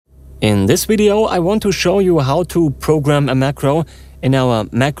In this video, I want to show you how to program a macro in our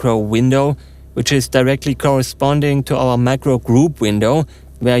macro window, which is directly corresponding to our macro group window,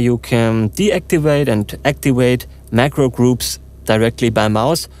 where you can deactivate and activate macro groups directly by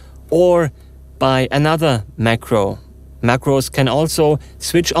mouse or by another macro. Macros can also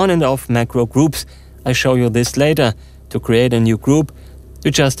switch on and off macro groups. I show you this later. To create a new group,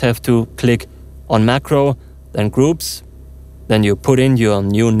 you just have to click on macro, then groups, then you put in your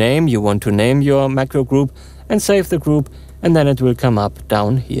new name you want to name your macro group and save the group, and then it will come up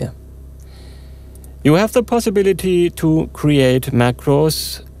down here. You have the possibility to create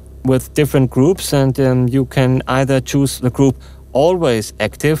macros with different groups, and you can either choose the group always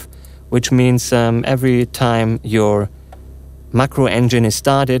active, which means every time your macro engine is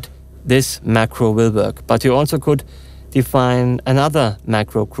started, this macro will work. But you also could define another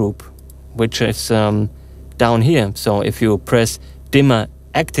macro group, which is down here. So if you press dimmer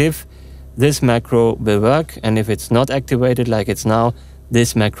active, this macro will work, and if it's not activated like it's now,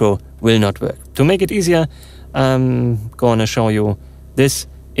 this macro will not work. To make it easier, I'm gonna show you this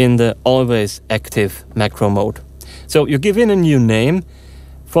in the always active macro mode. So you give in a new name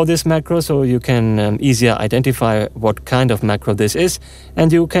for this macro so you can easier identify what kind of macro this is,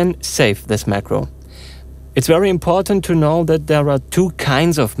 and you can save this macro. It's very important to know that there are two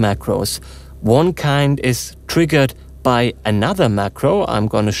kinds of macros. One kind is triggered by another macro, I'm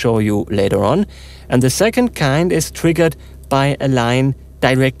going to show you later on, and the second kind is triggered by a line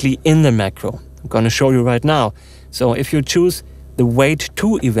directly in the macro. I'm going to show you right now. So if you choose the wait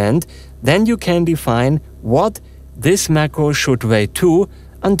to event, then you can define what this macro should wait to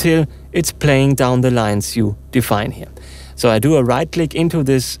until it's playing down the lines you define here. So I do a right click into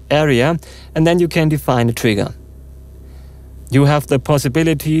this area, and then you can define a trigger. You have the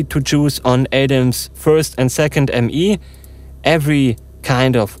possibility to choose on ATEM's first and second ME every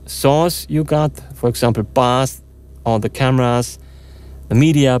kind of source you got, for example bars or the cameras, the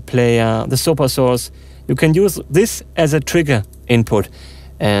media player, the super source. You can use this as a trigger input,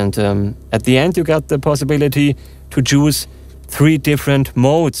 and at the end you got the possibility to choose 3 different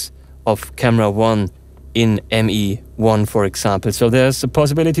modes of camera 1 in ME1, for example. So there's a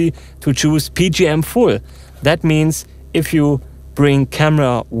possibility to choose PGM full. That means if you bring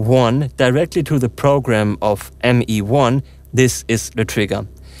camera 1 directly to the program of ME1, this is the trigger.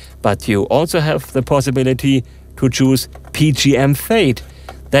 But you also have the possibility to choose PGM fade.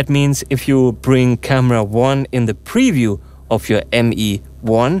 That means if you bring camera 1 in the preview of your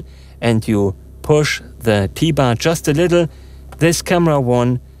ME1 and you push the T-bar just a little, this camera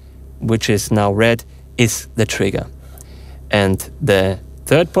 1, which is now red, is the trigger. And the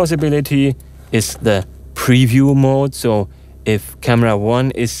third possibility is the preview mode. So if camera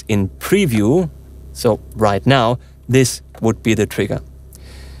 1 is in preview, so right now, this would be the trigger.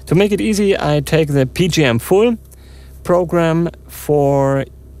 To make it easy, I take the PGM full program for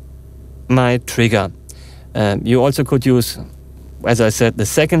my trigger. You also could use, as I said, the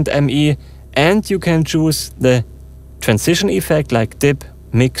second ME, and you can choose the transition effect like dip,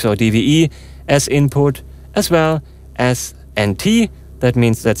 mix or DVE as input, as well as NT. That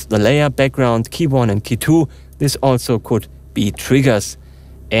means that's the layer, background, key 1 and key 2. This also could be triggers.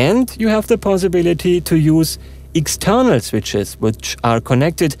 And you have the possibility to use external switches, which are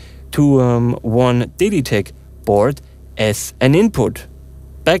connected to one DDTech board as an input.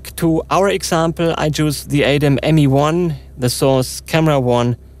 Back to our example, I choose the ATEM ME1, the source camera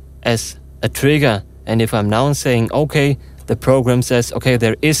 1, as a trigger. And if I'm now saying OK, the program says, OK,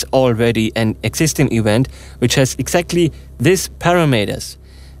 there is already an existing event which has exactly these parameters.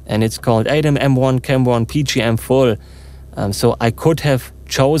 And it's called ATEM M1 Cam1 PGM full. So I could have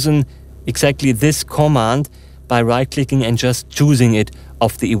chosen exactly this command by right-clicking and just choosing it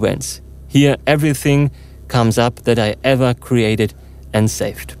of the events. Here everything comes up that I ever created and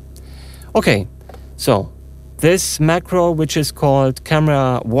saved. Okay, so this macro, which is called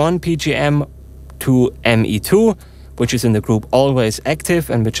camera 1 PGM to ME2, which is in the group always active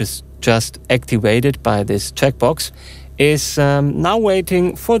and which is just activated by this checkbox, is now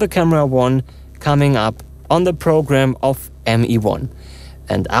waiting for the camera 1 coming up on the program of ME1.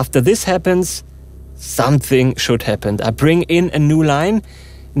 And after this happens, something should happen. I bring in a new line.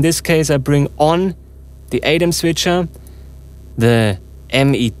 In this case, I bring on the ATEM switcher, the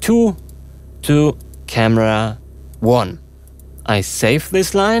ME2 to camera 1. I save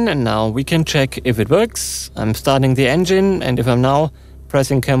this line, and now we can check if it works. I'm starting the engine, and if I'm now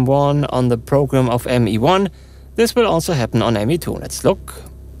pressing cam 1 on the program of ME1, this will also happen on ME2. Let's look.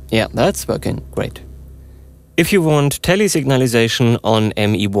 Yeah, that's working great. If you want telesignalization on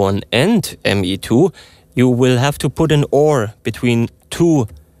ME1 and ME2, you will have to put an OR between 2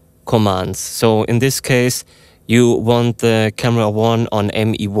 commands. So in this case, you want the camera 1 on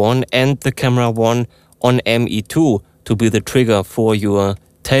ME1 and the camera 1 on ME2 to be the trigger for your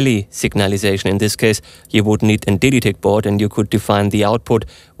tele signalization. In this case, you would need a DDTech board, and you could define the output,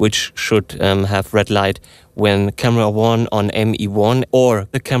 which should have red light when camera 1 on ME1 or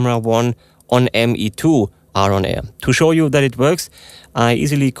the camera 1 on ME2 are on air. To show you that it works, I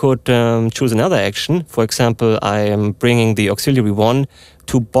easily could choose another action. For example, I am bringing the auxiliary 1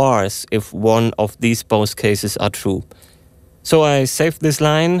 to bars if one of these both cases are true. So I save this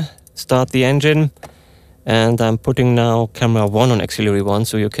line, start the engine, and I'm putting now camera 1 on auxiliary 1,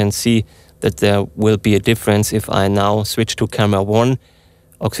 so you can see that there will be a difference if I now switch to camera 1.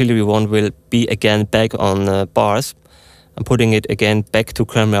 Auxiliary 1 will be again back on bars. I'm putting it again back to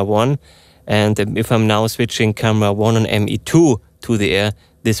camera 1. And if I'm now switching camera 1 on ME2 to the air,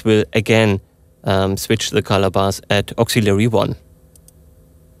 this will again switch the color bars at auxiliary 1.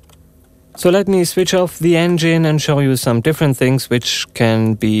 So let me switch off the engine and show you some different things which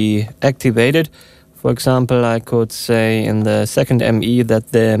can be activated. For example, I could say in the second ME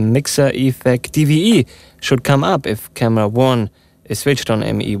that the mixer effect DVE should come up if camera 1 is switched on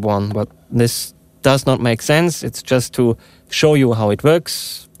ME1. But this does not make sense. It's just to show you how it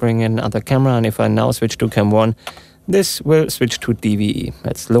works. Bring in another camera, and if I now switch to cam 1, this will switch to DVE.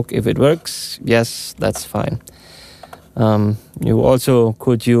 Let's look if it works. Yes, that's fine. You also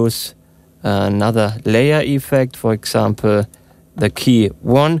could use another layer effect. For example, the key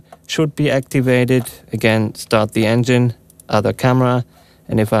 1 should be activated. Again, start the engine, other camera,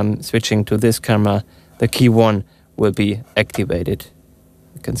 and if I'm switching to this camera, the key 1 will be activated.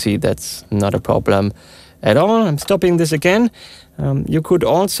 You can see that's not a problem at all. I'm stopping this again. You could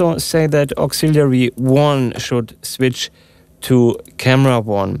also say that auxiliary 1 should switch to camera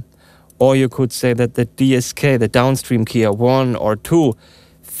 1. Or you could say that the DSK, the downstream key 1 or 2,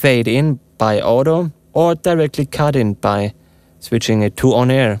 fade in by auto or directly cut in by switching it to on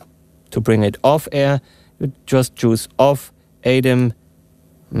air. To bring it off air, you just choose off ATEM,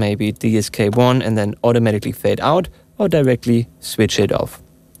 maybe DSK 1, and then automatically fade out, or directly switch it off.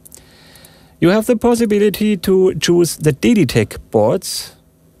 You have the possibility to choose the DDTech boards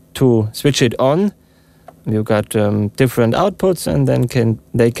to switch it on. You've got different outputs, and then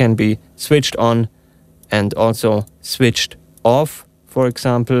they can be switched on and also switched off, for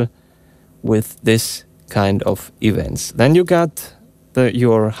example, with this kind of events. Then you got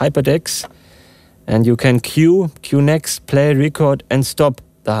your HyperDecks, and you can cue next, play, record, and stop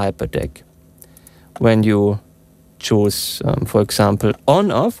the HyperDeck. When you choose, for example,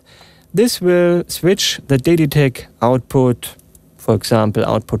 on-off, this will switch the DDTech output, for example,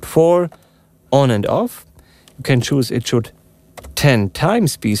 output 4, on and off. You can choose it should 10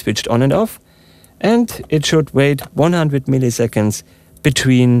 times be switched on and off, and it should wait 100 milliseconds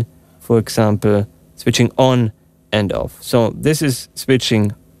between, for example, switching on and off. So this is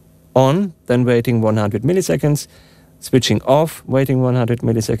switching on, then waiting 100 milliseconds, switching off, waiting 100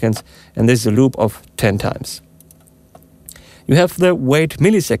 milliseconds, and this is a loop of 10 times. You have the wait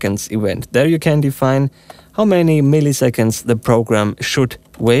milliseconds event. There you can define how many milliseconds the program should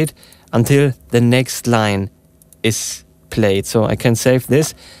wait until the next line is played. So I can save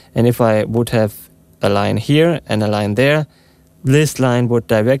this, and if I would have a line here and a line there, this line would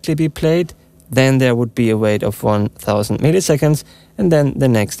directly be played, then there would be a wait of 1000 milliseconds, and then the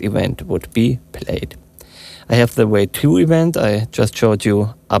next event would be played. I have the wait to event I just showed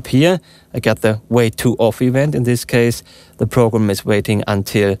you up here. I got the wait to off event. In this case, the program is waiting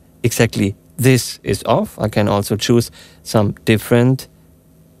until exactly this is off. I can also choose some different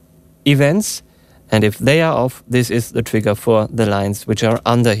events, and if they are off, this is the trigger for the lines which are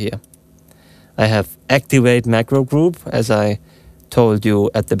under here. I have activate macro group. As I told you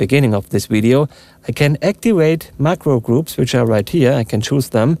at the beginning of this video, I can activate macro groups which are right here. I can choose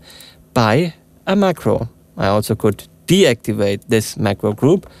them by a macro. I also could deactivate this macro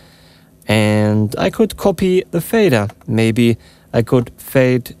group, and I could copy the fader. Maybe I could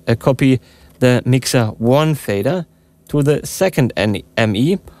copy the mixer 1 fader to the second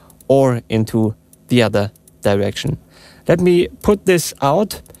ME or into the other direction. Let me put this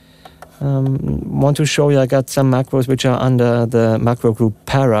out. Want to show you I got some macros which are under the macro group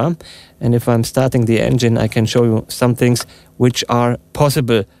para, and if I'm starting the engine, I can show you some things which are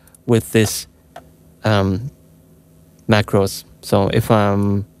possible with this macros. So if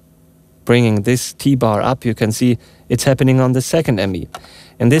I'm bringing this T-bar up, you can see it's happening on the second ME.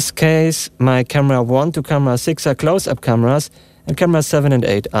 In this case, my camera 1 to camera 6 are close-up cameras, and camera 7 and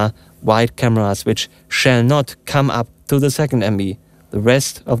 8 are wide cameras, which shall not come up to the second ME. The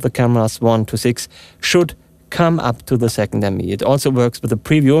rest of the cameras 1 to 6 should come up to the second ME. It also works with the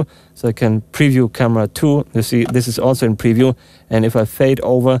preview, so I can preview camera 2. You see, this is also in preview, and if I fade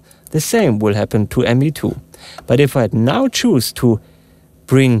over, the same will happen to ME2. But if I now choose to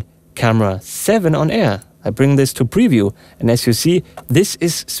bring camera 7 on air, I bring this to preview, and as you see, this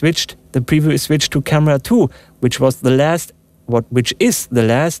is switched, the preview is switched to camera 2, which is the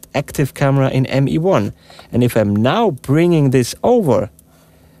last active camera in ME1. And if I'm now bringing this over,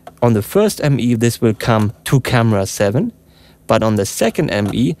 on the first ME, this will come to camera 7, but on the second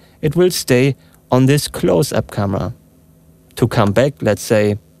ME, it will stay on this close-up camera. To come back, let's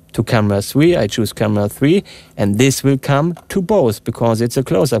say, to camera 3, I choose camera 3, and this will come to both, because it's a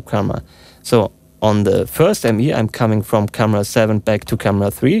close-up camera. So on the first ME, I'm coming from camera 7 back to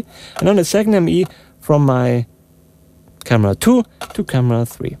camera 3, and on the second ME, from my camera 2 to camera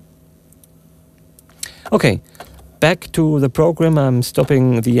 3. Okay. Back to the program, I'm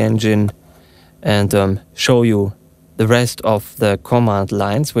stopping the engine and show you the rest of the command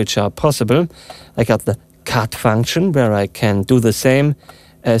lines which are possible. I got the cut function where I can do the same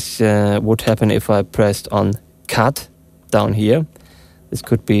as would happen if I pressed on cut down here. This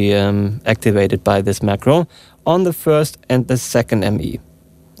could be activated by this macro on the first and the second ME.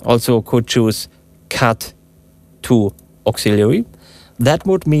 Also could choose cut to auxiliary. That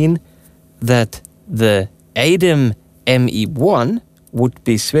would mean that the ATEM ME1 would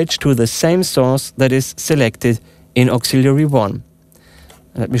be switched to the same source that is selected in auxiliary 1.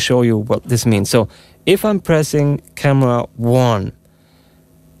 Let me show you what this means. So if I'm pressing camera 1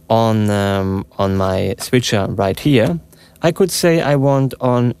 on my switcher right here, I could say I want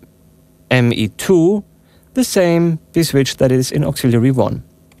on ME2 the same be switched that is in auxiliary 1.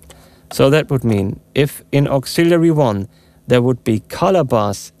 So that would mean if in auxiliary 1 there would be color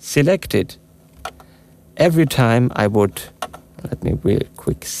bars selected, every time I would, let me real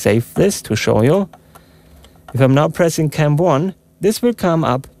quick save this to show you. If I'm now pressing cam 1, this will come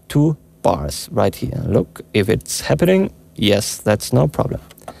up to bars right here. Look, if it's happening, yes, that's no problem.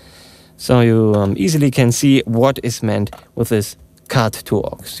 So you easily can see what is meant with this cut to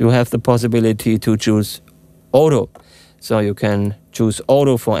aux. You have the possibility to choose auto. So you can choose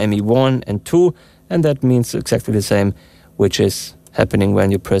auto for ME1 and 2, and that means exactly the same, which is happening when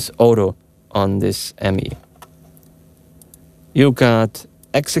you press auto on this ME. You got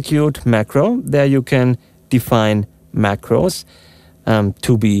execute macro. There you can define macros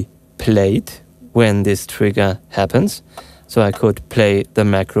to be played when this trigger happens. So I could play the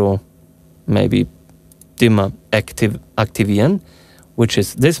macro, maybe dimmer aktivieren, which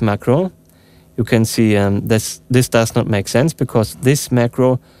is this macro. You can see this does not make sense because this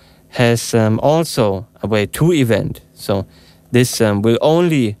macro has also a way to event. So this will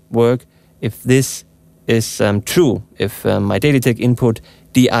only work if this is true. If my DailyTech input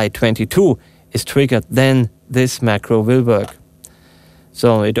DI22 is triggered, then this macro will work.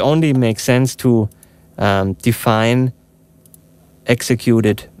 So it only makes sense to define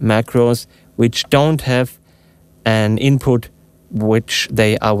executed macros which don't have an input which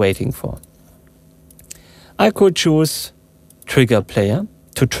they are waiting for. I could choose trigger player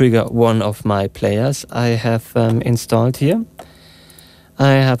to trigger one of my players I have installed here.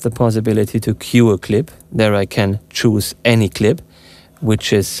 I have the possibility to queue a clip. There I can choose any clip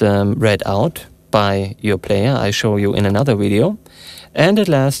which is read out by your player. I show you in another video. And at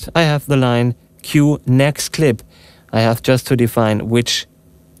last I have the line queue next clip. I have just to define which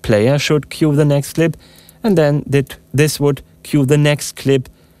player should queue the next clip, and then this would queue the next clip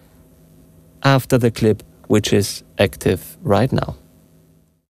after the clip which is active right now.